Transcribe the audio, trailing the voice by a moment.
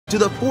to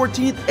the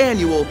 14th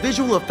Annual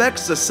Visual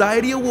Effects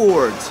Society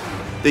Awards,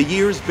 the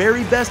year's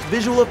very best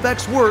visual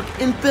effects work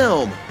in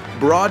film,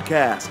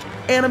 broadcast,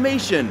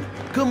 animation,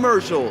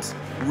 commercials,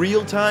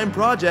 real-time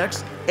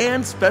projects,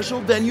 and special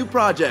venue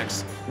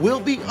projects will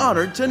be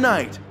honored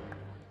tonight.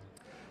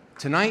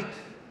 Tonight,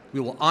 we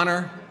will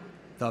honor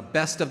the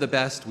best of the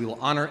best. We will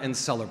honor and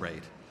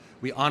celebrate.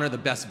 We honor the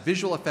best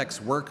visual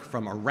effects work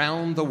from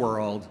around the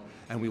world,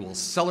 and we will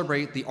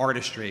celebrate the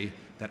artistry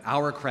that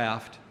our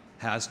craft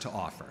has to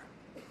offer.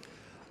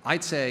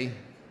 I'd say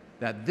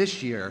that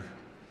this year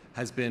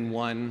has been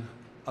one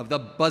of the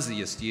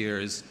buzziest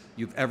years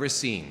you've ever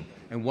seen,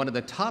 and one of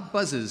the top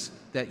buzzes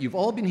that you've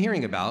all been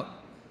hearing about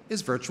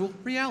is virtual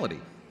reality.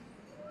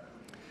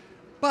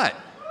 But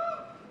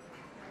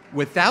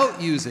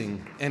without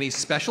using any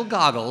special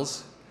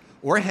goggles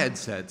or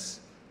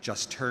headsets,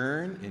 just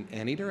turn in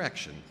any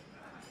direction,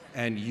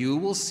 and you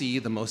will see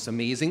the most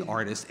amazing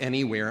artists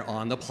anywhere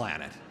on the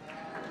planet.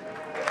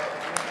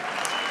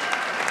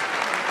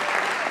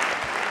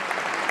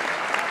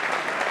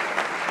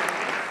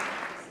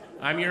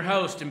 I'm your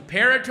host,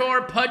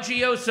 Imperator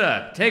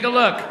Pudgiosa. Take a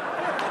look.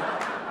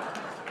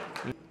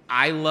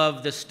 I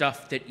love the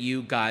stuff that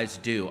you guys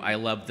do. I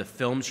love the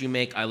films you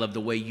make. I love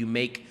the way you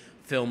make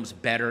films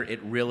better.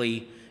 It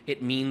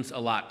means a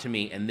lot to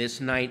me. And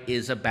this night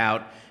is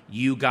about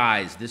you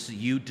guys.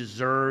 You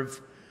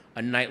deserve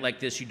a night like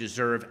this. You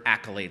deserve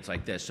accolades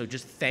like this. So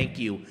just thank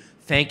you.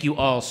 Thank you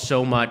all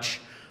so much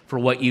for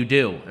what you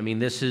do. I mean,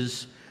 this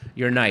is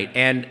your night.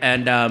 And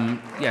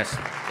yes,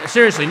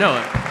 seriously,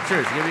 no,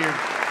 seriously, give me your...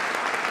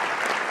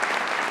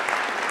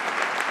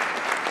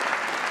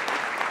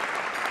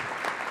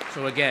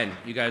 So again,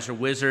 you guys are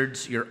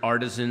wizards, you're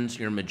artisans,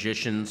 you're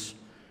magicians,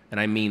 and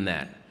I mean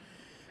that.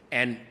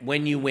 And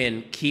when you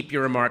win, keep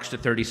your remarks to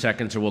 30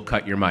 seconds or we'll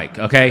cut your mic,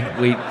 okay?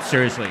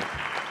 Seriously.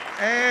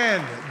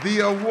 And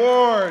the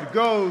award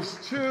goes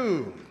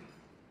to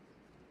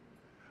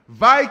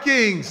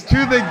Vikings to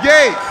the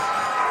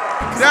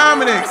Gates,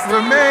 Dominic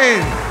Remain,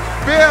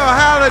 Bill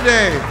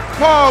Halliday,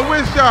 Paul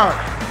Wishart,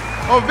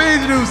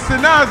 Ovidiu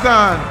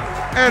Sinazan,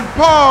 and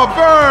Paul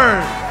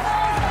Byrne.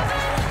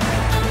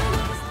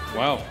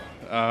 Wow.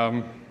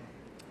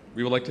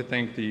 We would like to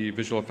thank the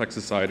Visual Effects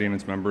Society and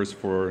its members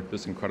for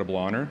this incredible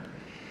honor.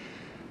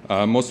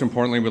 Most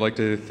importantly, we'd like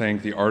to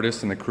thank the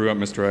artists and the crew at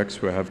Mr. X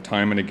who have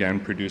time and again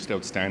produced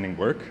outstanding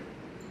work.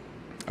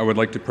 I would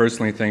like to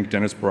personally thank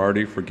Dennis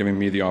Berardi for giving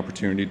me the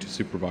opportunity to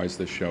supervise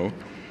this show.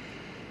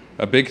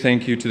 A big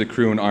thank you to the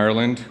crew in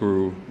Ireland,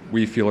 who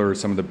we feel are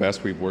some of the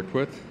best we've worked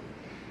with.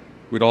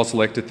 We'd also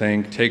like to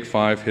thank Take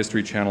 5,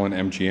 History Channel,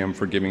 and MGM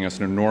for giving us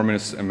an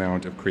enormous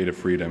amount of creative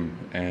freedom,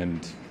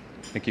 and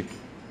thank you.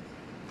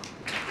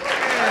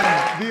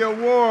 And the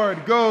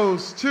award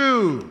goes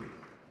to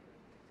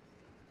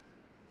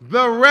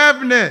The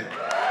Revenant,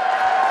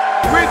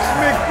 Rich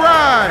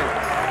McBride,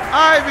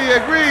 Ivy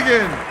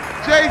Agregan,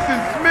 Jason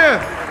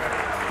Smith,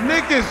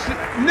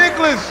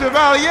 Nicholas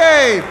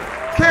Chevalier,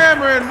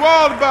 Cameron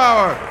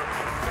Waldbauer.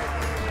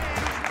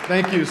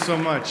 Thank you so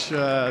much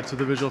to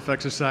the Visual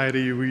Effects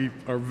Society. We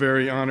are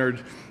very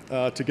honored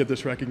to get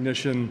this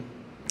recognition,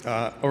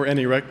 or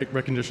any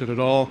recognition at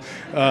all.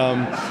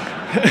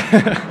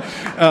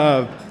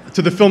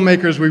 To the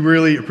filmmakers, we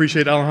really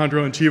appreciate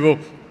Alejandro and Chivo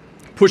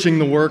pushing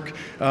the work.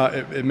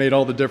 It made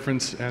all the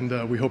difference,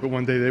 and we hope that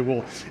one day they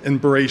will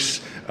embrace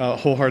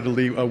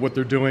wholeheartedly what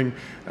they're doing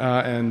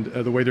and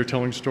the way they're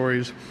telling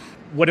stories.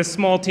 What a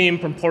small team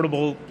from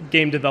portable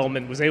game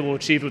development was able to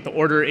achieve with the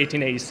Order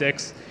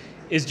 1886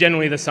 is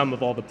generally the sum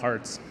of all the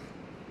parts.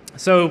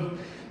 So,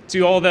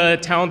 to all the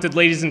talented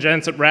ladies and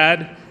gents at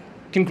RAD,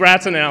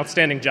 congrats on an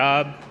outstanding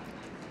job.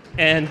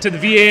 And to the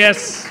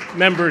VES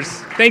members,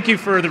 thank you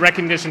for the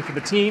recognition for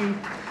the team,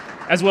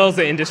 as well as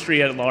the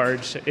industry at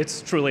large.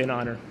 It's truly an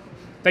honor.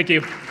 Thank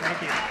you.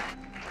 Thank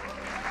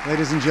you.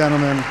 Ladies and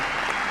gentlemen,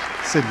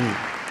 Sydney.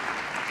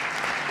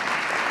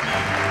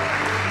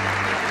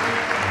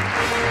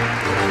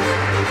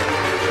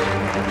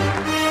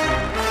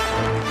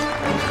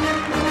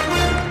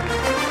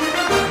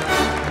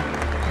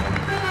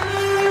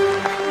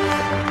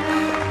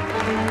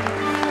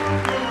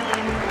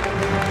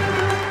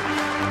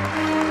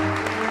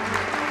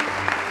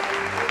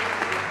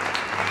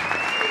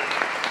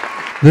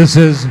 This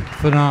is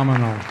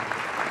phenomenal.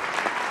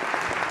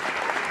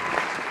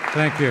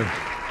 Thank you.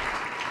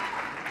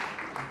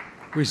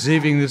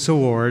 Receiving this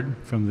award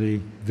from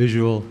the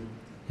Visual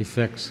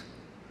Effects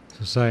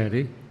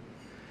Society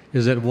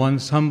is at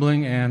once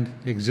humbling and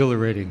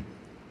exhilarating.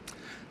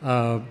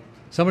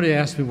 Somebody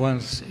asked me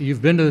once,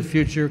 "You've been to the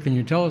future, can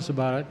you tell us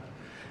about it?"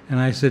 And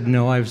I said,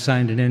 "No, I've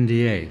signed an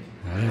NDA."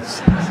 That's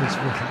what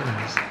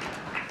it is.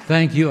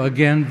 Thank you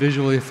again,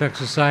 Visual Effects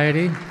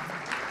Society.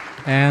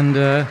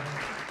 And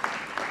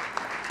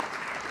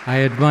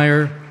I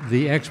admire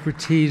the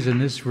expertise in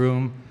this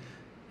room.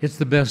 It's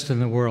the best in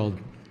the world.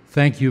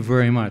 Thank you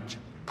very much.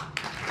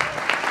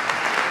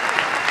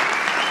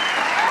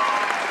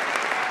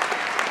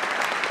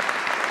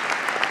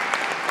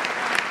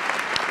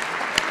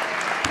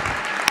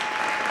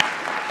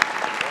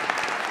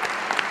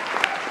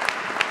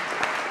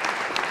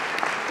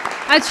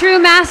 a true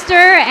master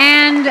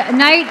and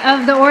Knight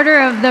of the Order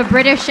of the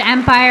British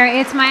Empire,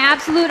 it's my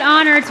absolute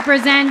honor to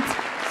present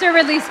Sir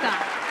Ridley Scott.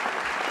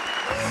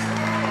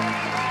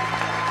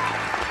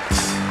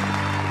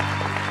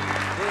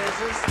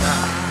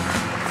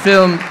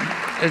 Film,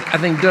 I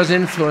think, does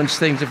influence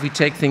things if we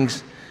take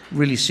things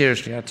really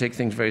seriously. I take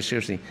things very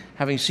seriously.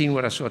 Having seen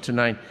what I saw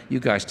tonight, you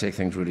guys take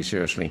things really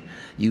seriously.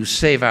 You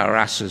save our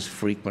asses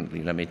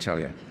frequently, let me tell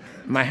you.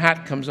 My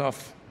hat comes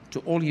off to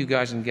all you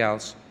guys and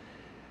gals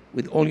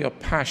with all your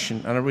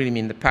passion, and I really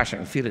mean the passion,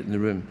 I can feel it in the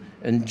room,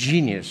 and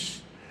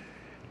genius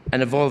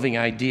and evolving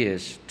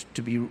ideas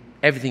to be,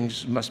 everything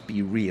must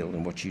be real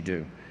in what you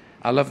do.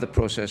 I love the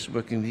process,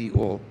 working with you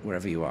all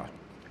wherever you are.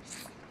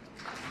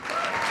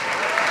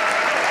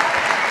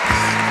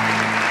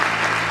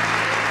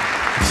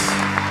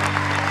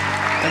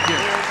 Thank you.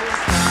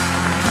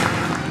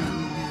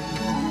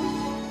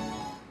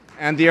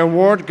 And the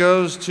award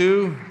goes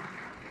to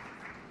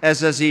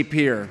SSE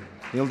Peer.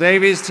 Neil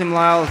Davies, Tim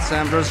Lyle,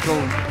 Sam Driscoll.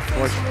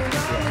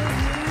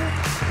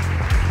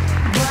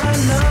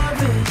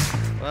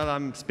 Well,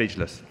 I'm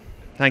speechless.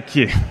 Thank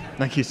you.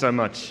 Thank you so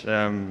much.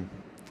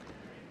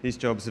 These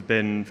jobs have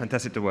been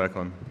fantastic to work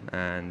on,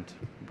 and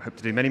hope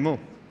to do many more.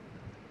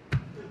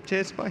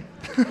 Cheers, bye.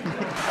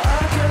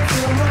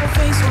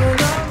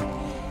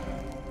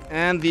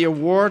 And the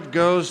award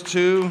goes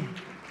to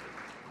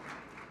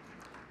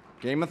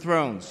Game of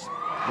Thrones,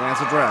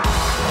 Dance of Dragons.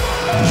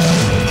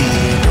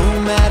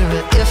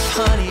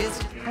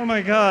 Oh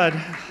my God.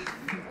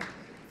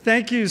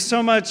 Thank you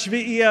so much,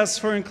 VES,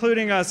 for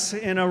including us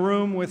in a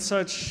room with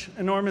such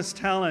enormous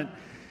talent.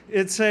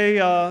 It's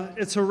a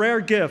rare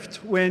gift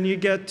when you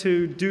get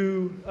to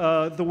do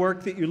the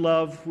work that you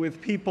love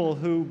with people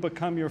who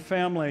become your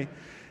family,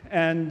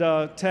 and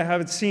to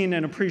have it seen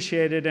and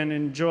appreciated and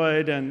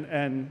enjoyed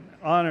and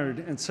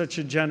honored in such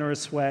a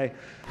generous way.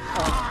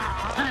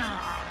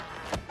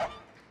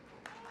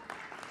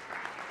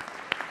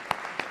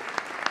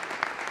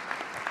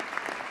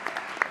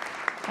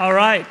 All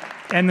right,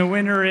 and the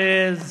winner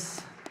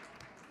is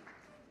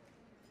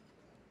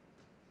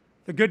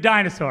The Good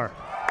Dinosaur.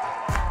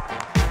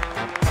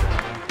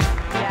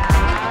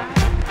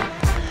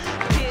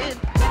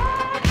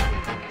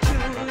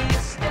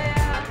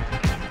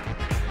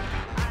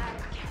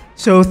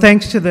 So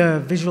thanks to the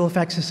Visual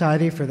Effects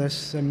Society for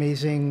this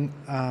amazing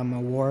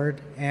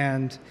award,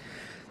 and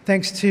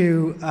thanks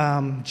to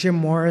Jim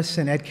Morris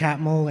and Ed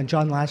Catmull and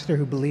John Lasseter,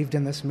 who believed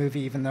in this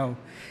movie even though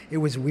it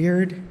was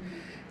weird.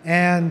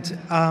 And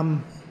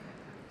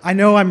I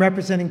know I'm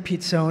representing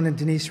Pete Sohn and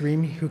Denise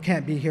Ream, who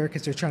can't be here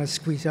because they're trying to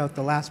squeeze out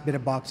the last bit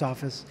of box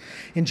office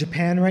in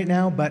Japan right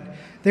now, but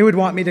they would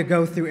want me to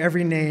go through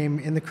every name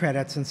in the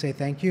credits and say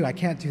thank you. I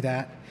can't do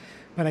that,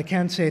 but I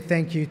can say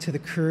thank you to the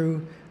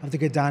crew of The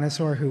Good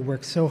Dinosaur, who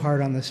worked so hard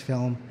on this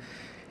film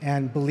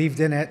and believed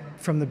in it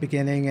from the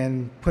beginning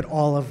and put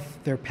all of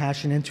their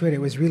passion into it.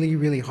 It was really,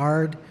 really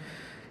hard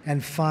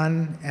and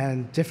fun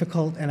and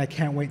difficult, and I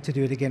can't wait to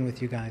do it again with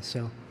you guys.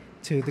 So,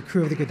 to the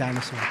crew of The Good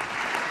Dinosaur.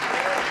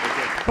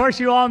 Of course,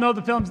 you all know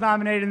the film's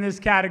nominated in this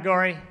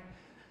category,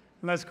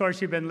 unless, of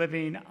course, you've been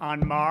living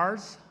on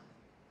Mars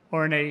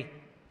or in a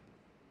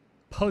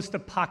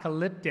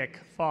post-apocalyptic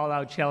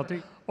fallout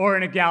shelter or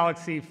in a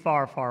galaxy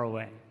far, far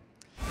away.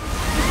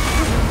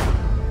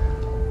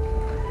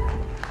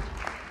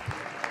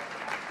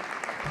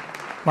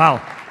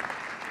 Wow.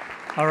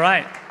 All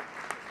right.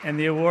 And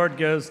the award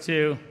goes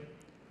to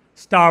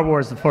Star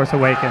Wars: The Force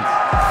Awakens.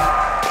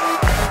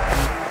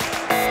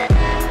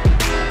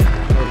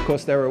 Of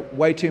course, there are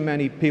way too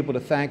many people to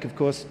thank. Of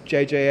course,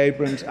 J.J.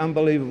 Abrams,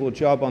 unbelievable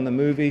job on the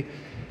movie.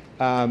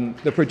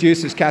 The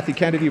producers, Kathy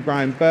Kennedy,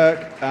 Brian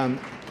Burke,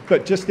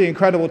 but just the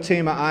incredible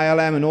team at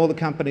ILM and all the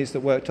companies that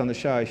worked on the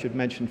show. I should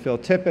mention Phil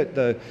Tippett,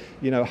 the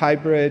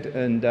Hybrid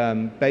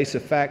and Base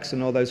Effects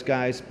and all those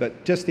guys,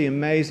 but just the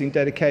amazing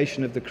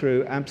dedication of the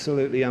crew,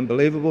 absolutely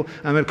unbelievable.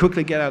 I'm going to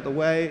quickly get out of the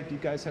way. Do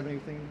you guys have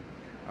anything?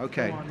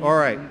 Okay, all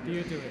right.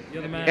 You do it.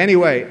 You're the man.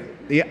 Anyway,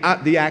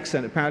 the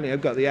accent, apparently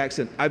I've got the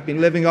accent. I've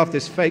been living off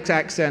this fake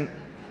accent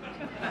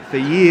for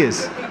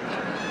years.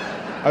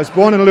 I was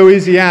born in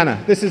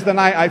Louisiana. This is the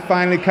night I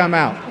finally come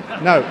out.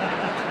 No.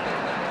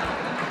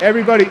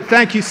 Everybody,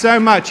 thank you so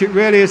much. It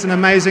really is an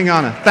amazing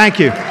honor. Thank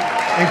you.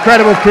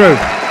 Incredible crew.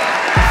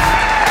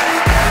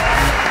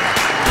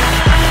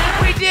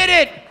 We did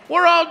it!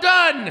 We're all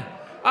done!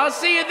 I'll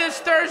see you this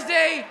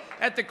Thursday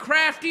at the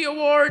Crafty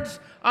Awards,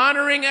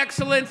 honoring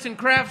excellence in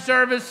craft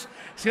service.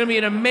 It's going to be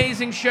an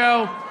amazing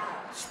show.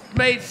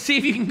 See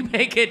if you can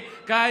make it.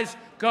 Guys,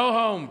 go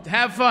home.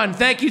 Have fun.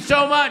 Thank you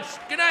so much.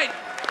 Good night.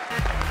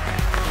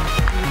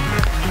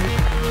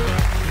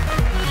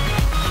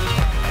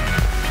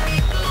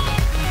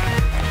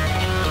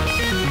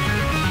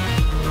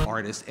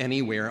 Artist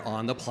anywhere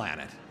on the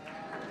planet.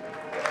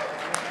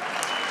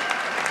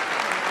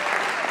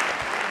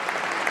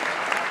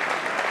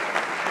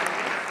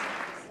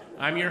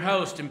 I'm your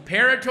host,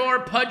 Imperator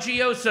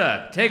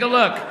Pudgiosa. Take a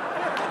look.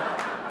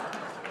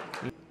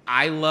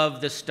 I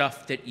love the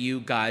stuff that you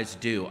guys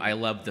do. I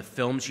love the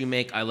films you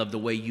make. I love the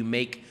way you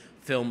make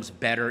films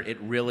better.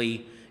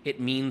 It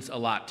means a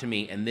lot to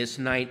me. And this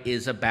night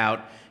is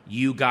about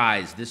you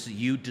guys.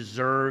 You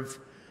deserve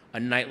a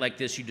night like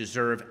this. You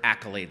deserve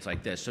accolades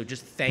like this. So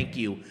just thank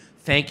you.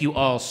 Thank you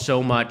all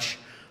so much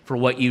for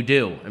what you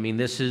do. I mean,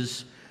 this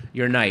is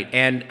your night.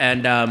 And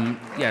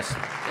yes,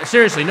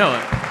 seriously, no,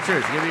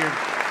 seriously, give me your...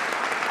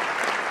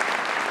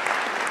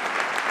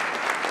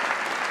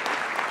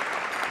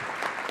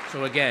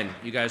 So again,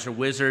 you guys are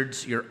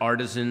wizards, you're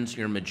artisans,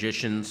 you're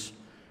magicians,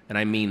 and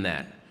I mean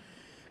that.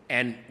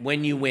 And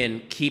when you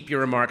win, keep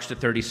your remarks to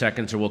 30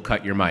 seconds or we'll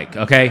cut your mic,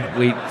 okay?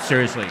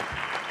 Seriously.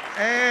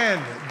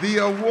 And the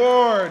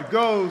award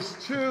goes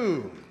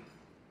to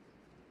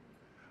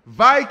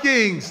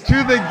Vikings to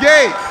the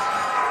Gates,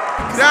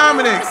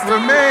 Dominic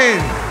Remain,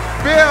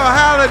 Bill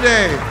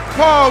Halliday,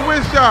 Paul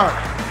Wishart,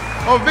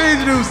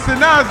 Ovidiu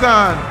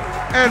Sinazan,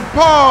 and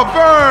Paul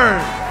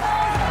Byrne.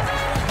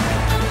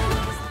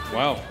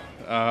 Wow.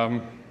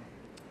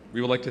 We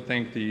would like to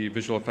thank the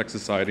Visual Effects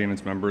Society and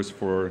its members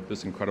for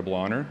this incredible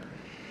honor.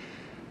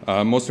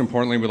 Most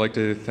importantly, we'd like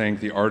to thank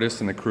the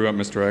artists and the crew at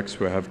Mr. X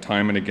who have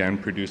time and again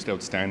produced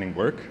outstanding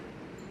work.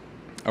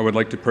 I would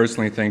like to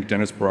personally thank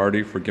Dennis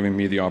Berardi for giving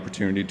me the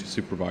opportunity to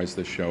supervise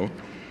this show.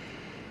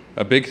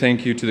 A big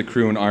thank you to the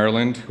crew in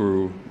Ireland,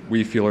 who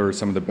we feel are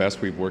some of the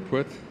best we've worked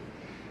with.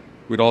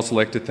 We'd also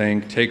like to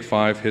thank Take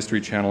 5,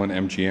 History Channel, and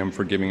MGM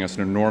for giving us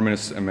an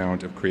enormous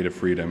amount of creative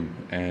freedom,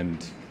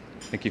 and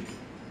thank you.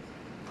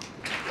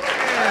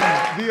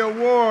 And the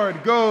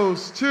award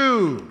goes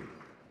to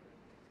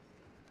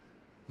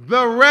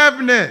The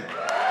Revenant,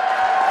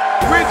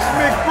 Rich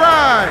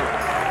McBride,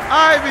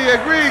 Ivy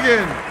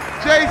Agregan,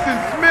 Jason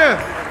Smith,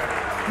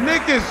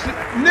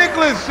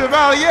 Nicholas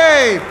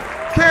Chevalier,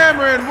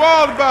 Cameron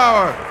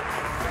Waldbauer.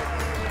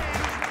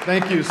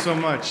 Thank you so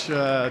much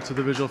to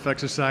the Visual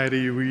Effects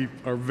Society. We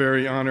are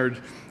very honored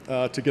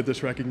to get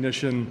this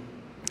recognition,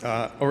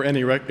 or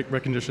any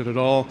recognition at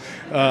all.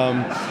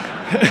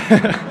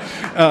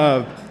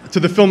 To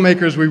the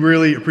filmmakers, we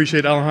really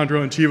appreciate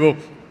Alejandro and Chivo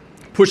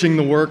pushing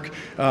the work.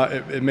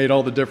 It made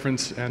all the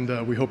difference,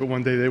 and we hope that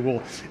one day they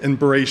will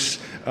embrace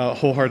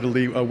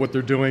wholeheartedly what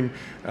they're doing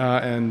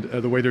and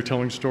the way they're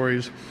telling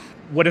stories.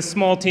 What a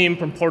small team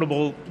from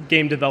Portable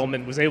Game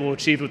Development was able to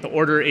achieve with the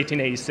Order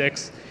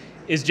 1886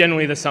 is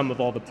generally the sum of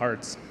all the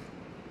parts.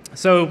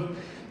 So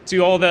to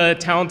all the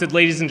talented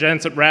ladies and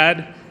gents at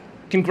RAD,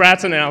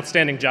 congrats on an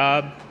outstanding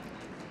job.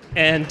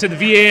 And to the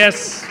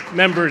VES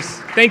members,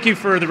 thank you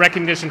for the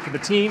recognition for the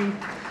team,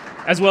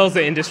 as well as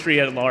the industry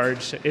at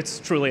large. It's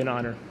truly an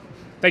honor.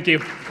 Thank you.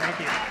 Thank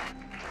you.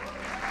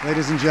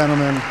 Ladies and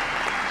gentlemen,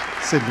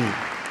 Sydney.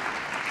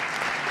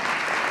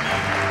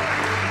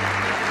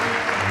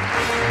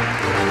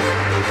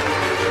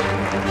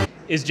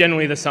 Is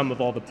generally the sum of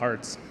all the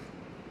parts.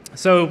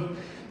 So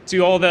to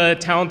all the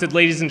talented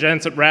ladies and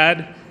gents at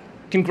RAD,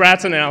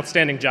 congrats on an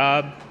outstanding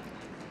job.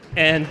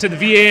 And to the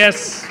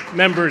VES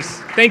members,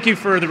 thank you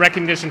for the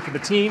recognition for the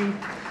team,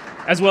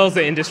 as well as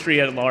the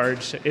industry at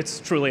large. It's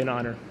truly an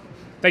honor.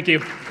 Thank you.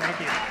 Thank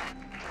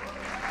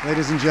you.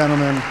 Ladies and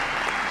gentlemen,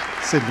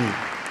 Sydney.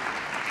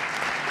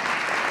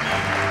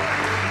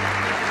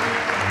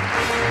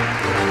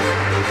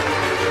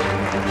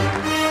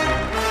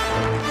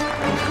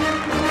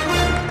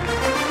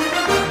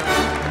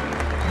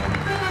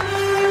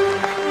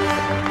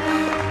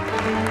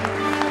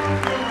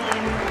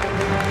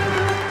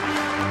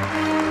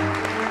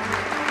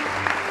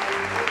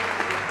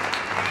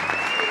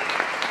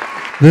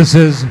 This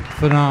is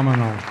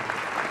phenomenal.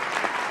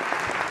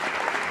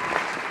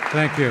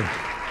 Thank you.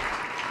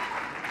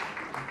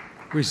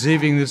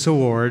 Receiving this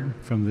award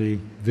from the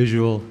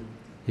Visual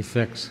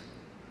Effects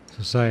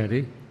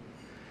Society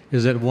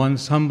is at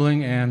once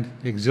humbling and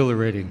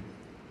exhilarating.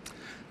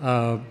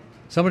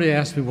 Somebody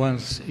asked me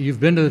once,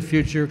 "You've been to the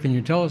future, can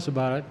you tell us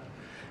about it?"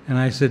 And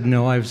I said,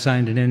 "No, I've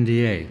signed an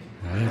NDA."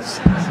 That's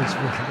what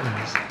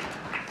it is.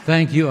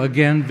 Thank you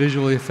again,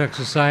 Visual Effects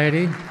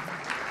Society.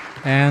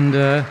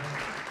 And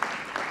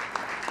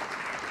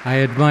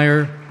I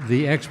admire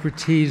the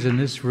expertise in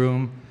this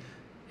room.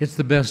 It's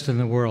the best in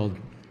the world.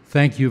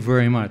 Thank you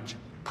very much.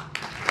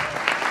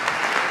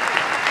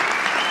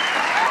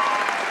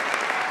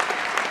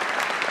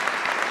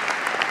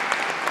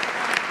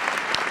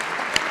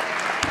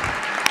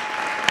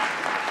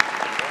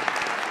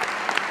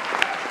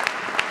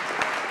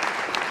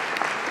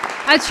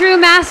 A true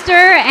master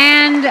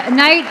and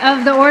Knight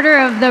of the Order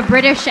of the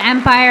British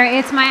Empire.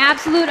 It's my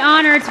absolute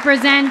honor to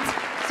present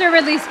Sir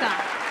Ridley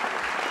Scott.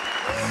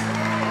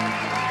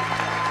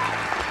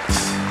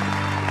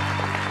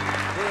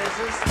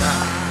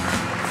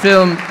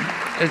 Film,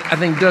 I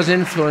think, does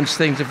influence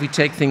things if we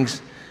take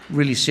things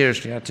really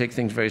seriously. I take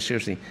things very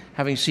seriously.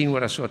 Having seen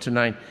what I saw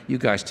tonight, you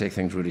guys take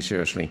things really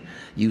seriously.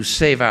 You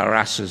save our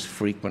asses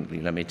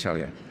frequently, let me tell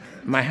you.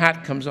 My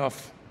hat comes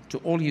off to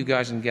all you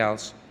guys and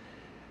gals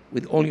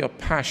with all your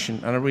passion,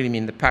 and I really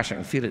mean the passion, I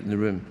can feel it in the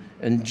room,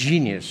 and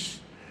genius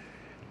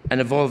and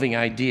evolving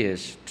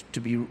ideas to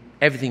be,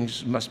 everything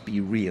must be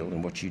real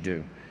in what you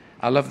do.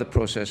 I love the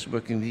process,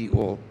 working with you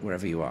all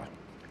wherever you are.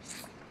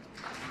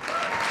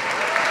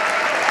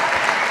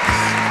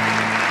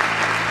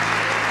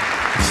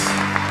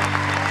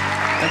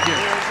 Thank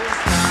you.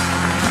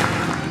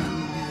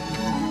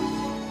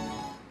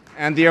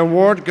 And the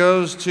award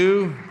goes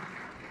to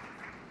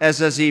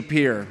SSE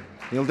Peer.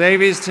 Neil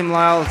Davies, Tim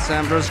Lyle,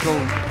 Sam Driscoll.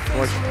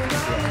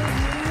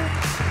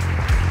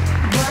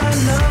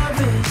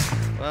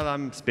 Well,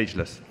 I'm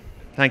speechless.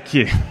 Thank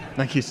you.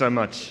 Thank you so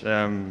much.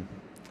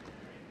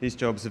 These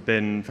jobs have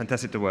been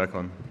fantastic to work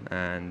on,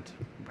 and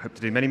hope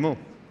to do many more.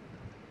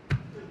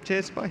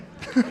 Cheers, bye.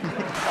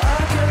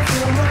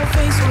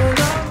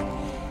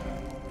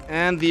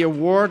 And the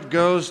award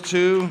goes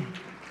to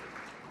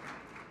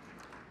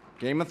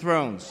Game of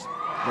Thrones,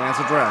 Dance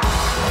Address.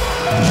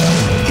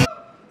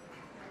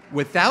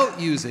 Without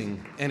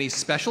using any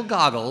special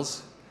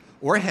goggles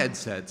or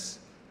headsets,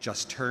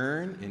 just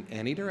turn in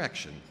any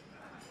direction,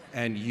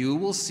 and you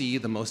will see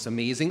the most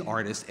amazing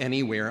artist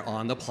anywhere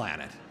on the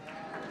planet.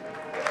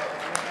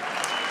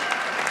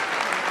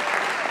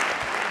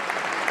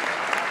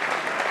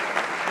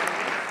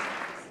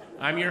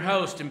 I'm your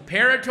host,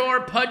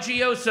 Imperator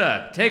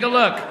Pudgiosa. Take a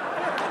look.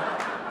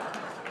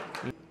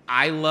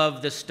 I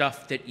love the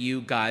stuff that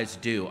you guys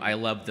do. I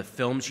love the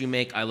films you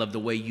make. I love the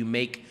way you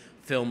make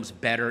films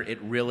better.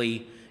 It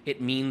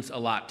means a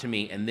lot to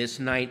me. And this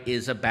night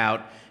is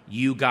about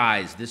you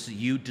guys.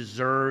 You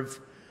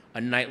deserve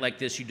a night like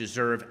this. You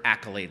deserve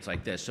accolades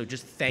like this. So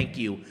just thank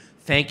you.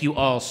 Thank you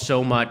all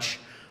so much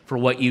for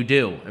what you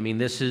do. I mean,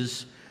 this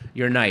is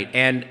your night.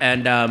 And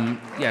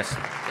yes,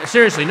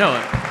 seriously,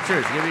 no,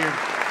 seriously, give me your...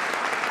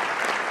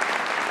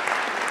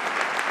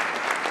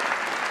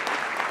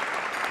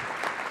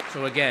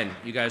 So again,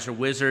 you guys are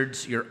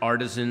wizards, you're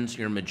artisans,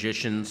 you're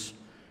magicians,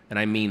 and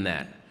I mean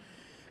that.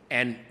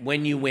 And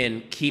when you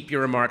win, keep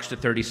your remarks to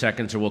 30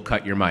 seconds or we'll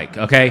cut your mic,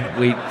 okay?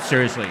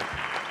 Seriously.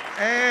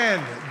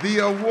 And the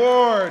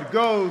award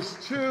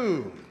goes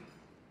to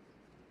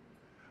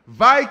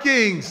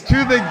Vikings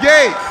to the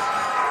Gates,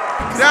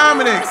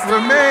 Dominic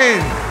Remain,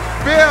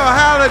 Bill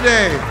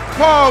Halliday,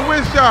 Paul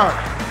Wishart,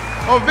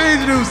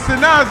 Ovidiu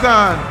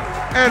Sinazan,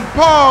 and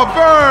Paul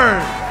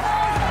Byrne.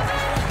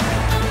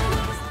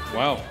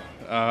 Wow.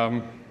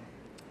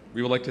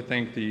 We would like to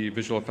thank the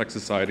Visual Effects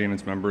Society and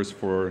its members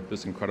for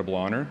this incredible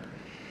honor.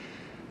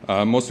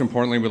 Most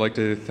importantly, we'd like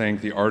to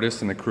thank the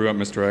artists and the crew at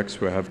Mr. X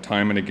who have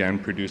time and again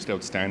produced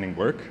outstanding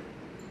work.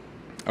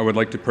 I would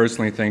like to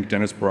personally thank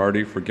Dennis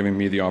Berardi for giving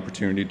me the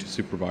opportunity to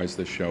supervise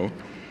this show.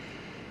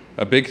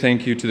 A big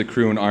thank you to the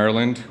crew in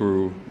Ireland,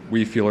 who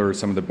we feel are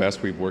some of the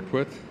best we've worked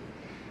with.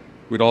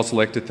 We'd also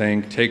like to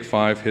thank Take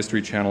 5,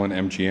 History Channel,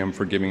 and MGM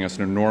for giving us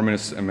an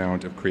enormous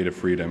amount of creative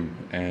freedom,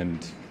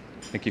 and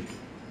thank you.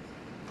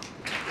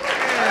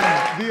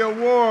 And the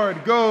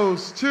award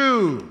goes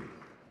to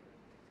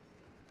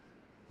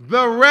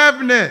The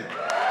Revenant,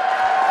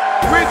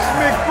 Rich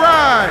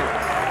McBride,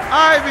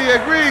 Ivy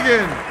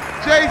Agregan,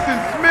 Jason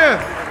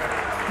Smith,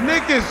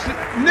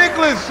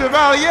 Nicholas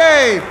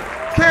Chevalier,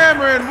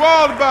 Cameron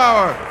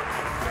Waldbauer.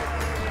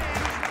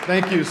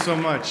 Thank you so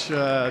much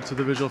to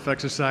the Visual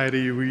Effects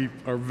Society. We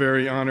are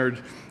very honored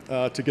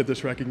to get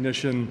this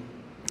recognition,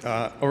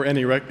 or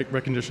any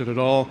recognition at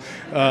all.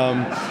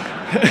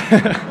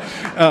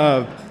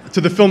 To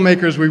the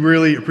filmmakers, we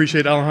really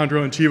appreciate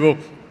Alejandro and Chivo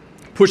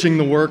pushing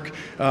the work.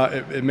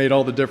 It made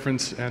all the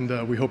difference,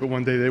 and we hope that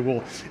one day they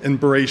will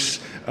embrace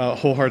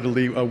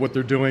wholeheartedly what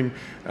they're doing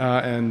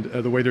and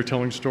the way they're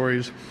telling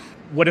stories.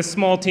 What a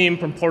small team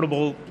from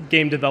portable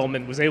game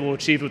development was able to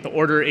achieve with the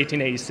Order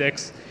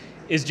 1886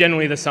 is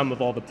generally the sum of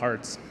all the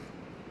parts.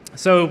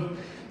 So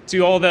to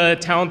all the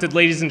talented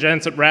ladies and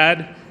gents at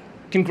RAD,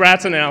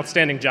 congrats on an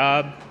outstanding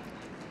job.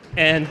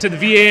 And to the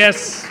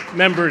VES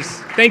members,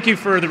 thank you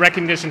for the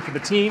recognition for the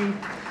team,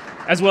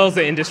 as well as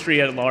the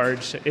industry at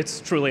large. It's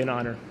truly an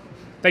honor.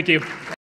 Thank you.